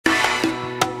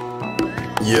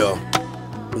Yeah,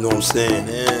 you know what I'm saying,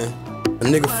 man. A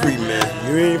nigga free, man.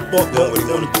 You ain't fucked up when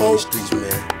he wanna do in the streets,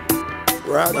 man.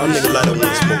 Right? Y'all nigga like that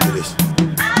wanna smoke to this.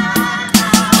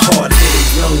 Hard-headed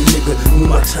young nigga, knew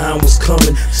my time was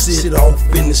coming. Sit off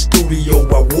in the studio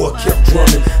while war kept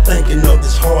drumming. Thinking of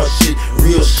this hard shit,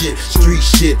 real shit, street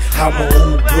shit. How my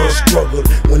old girl struggled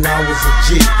when I was a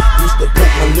jit. Used to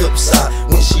poke my lips out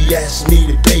when she asked me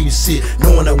to babysit,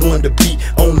 knowing I wanted to be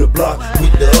on the block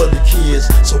with the other kids.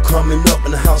 So coming up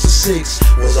in the house of 6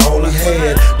 was all I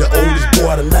had. The oldest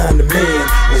boy to 9, the man,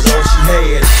 was all she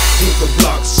had. Hit the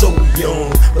block so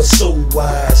young, but so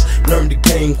wise. Learned the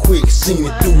game quick, seen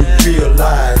it through real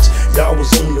lives. Y'all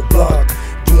was on the block,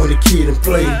 doing the kid and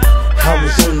play. I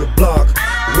was on the block,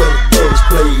 where the thugs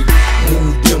played.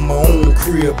 Moved in my own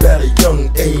crib at a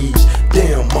young age.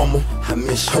 Damn, mama, I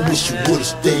wish you would've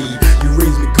stayed. You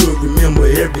raised me good, remember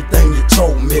everything you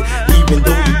told me. Even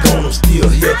though you're gone, I'm still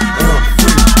here and I'm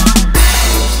free. You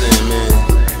know what I'm saying, man?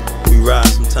 We ride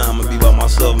sometime and be by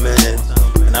myself, man.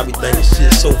 And I be thinking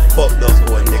shit so fucked up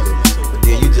for a nigga. But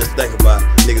then you just think about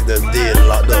niggas that's dead and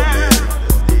locked up, man.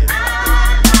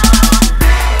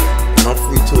 And I'm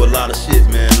free to a lot of shit,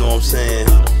 man, know what I'm saying?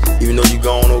 Even though you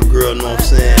gone, old girl, know what I'm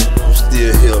saying? I'm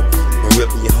still here, I'm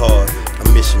ripping your heart. I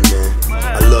miss you, man.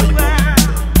 I love you, man.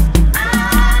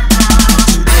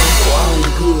 I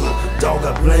ain't good, dog,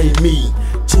 I blame me.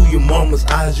 To your mama's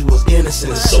eyes, you was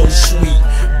innocent, so sweet.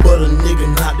 But a nigga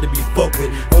not to be fucked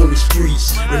with on the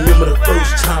streets. Remember the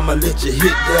first time I let you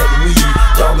hit that weed?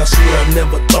 Dog, I swear I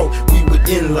never thought we would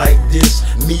end like this.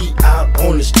 Me out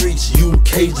on the streets, you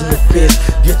caging the fence.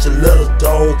 Get your letters,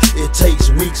 dog, it takes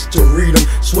weeks to read them.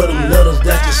 Swear them letters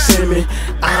that you send me,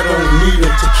 I don't need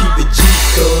them to keep it G,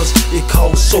 cause it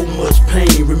caused so much pain.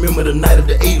 Remember the night of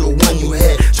the 801, you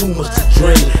had too much to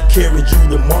drain. Carried you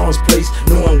to mom's place,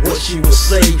 knowing what she would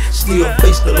say. Still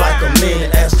faced her like a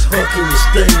man, asked her, can you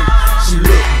stay? She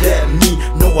looked at me,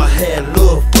 know I had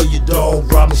love for you,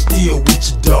 dog. Robbing still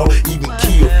with you, dog, even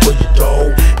kill for you,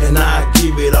 dog. And I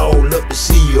give it all up to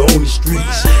see you on the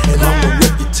streets. And I'ma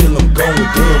rip you till I'm gone,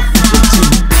 damn, future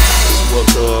teeth.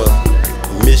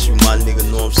 I miss you, my nigga,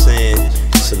 know what I'm saying?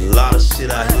 It's a lot of shit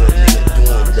out here, nigga,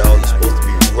 doing, dog. You supposed to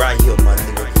be right here, my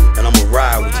nigga. And I'ma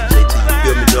ride with you, JT, you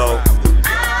feel me, dog?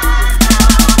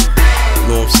 You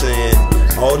know what I'm saying?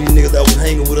 All these niggas that was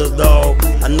hanging with us, dog,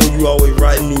 I know you always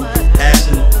writing me,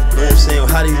 asking, you know what I'm saying,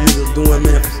 how these niggas doing,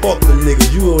 man? Fuck them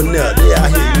niggas, you over there, they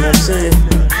out here, you know what I'm saying?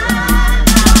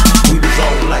 We was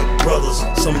all like brothers,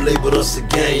 some labeled us a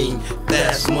gang.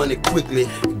 Fast money quickly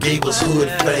gave us hood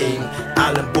fame.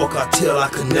 Island boy cartel, I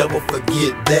could never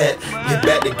forget that. Get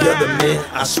back together, man,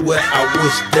 I swear I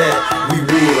wish that we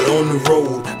would on the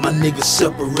road. My niggas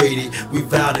separated, we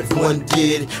vowed if one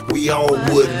did, we all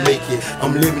would make it.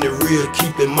 I'm living it real,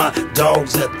 keeping my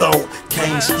dogs at thought.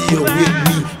 Kane still with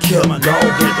me, kept my dog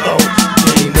at thought.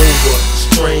 Game over,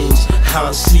 strange how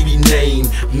a CD name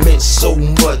meant so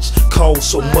much, caused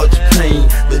so much pain.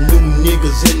 The new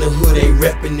niggas in the hood ain't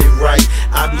reppin' it right.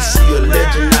 I be see a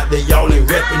legend out there, y'all ain't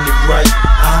reppin' it right.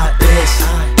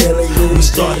 ISLA, we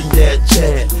started that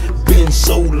chat. Been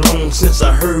so long since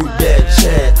I heard that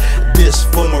chat. This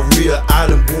for my real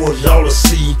island boys, y'all will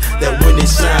see that when they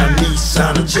sign me,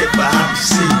 sign a check for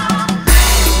IBC.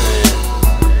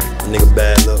 Man, nigga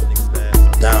bad luck,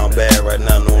 down bad right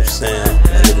now, know what I'm saying?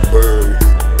 My nigga Bird,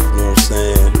 you know what I'm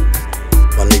saying?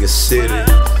 My nigga City,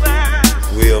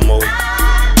 Wilmo,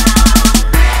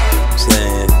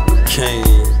 saying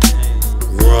Kane,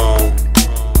 Wrong,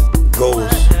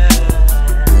 Ghost,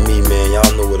 and me, man,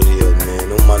 y'all know what it is, man.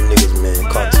 Know my niggas,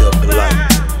 man, cartel for life.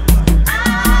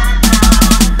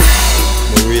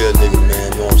 I'm a real nigga, man,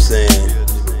 know what I'm saying?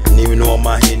 And even though I'm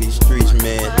out here in these streets,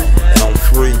 man, and I'm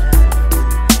free,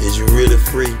 is you really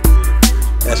free?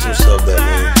 That's what's up, that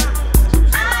man.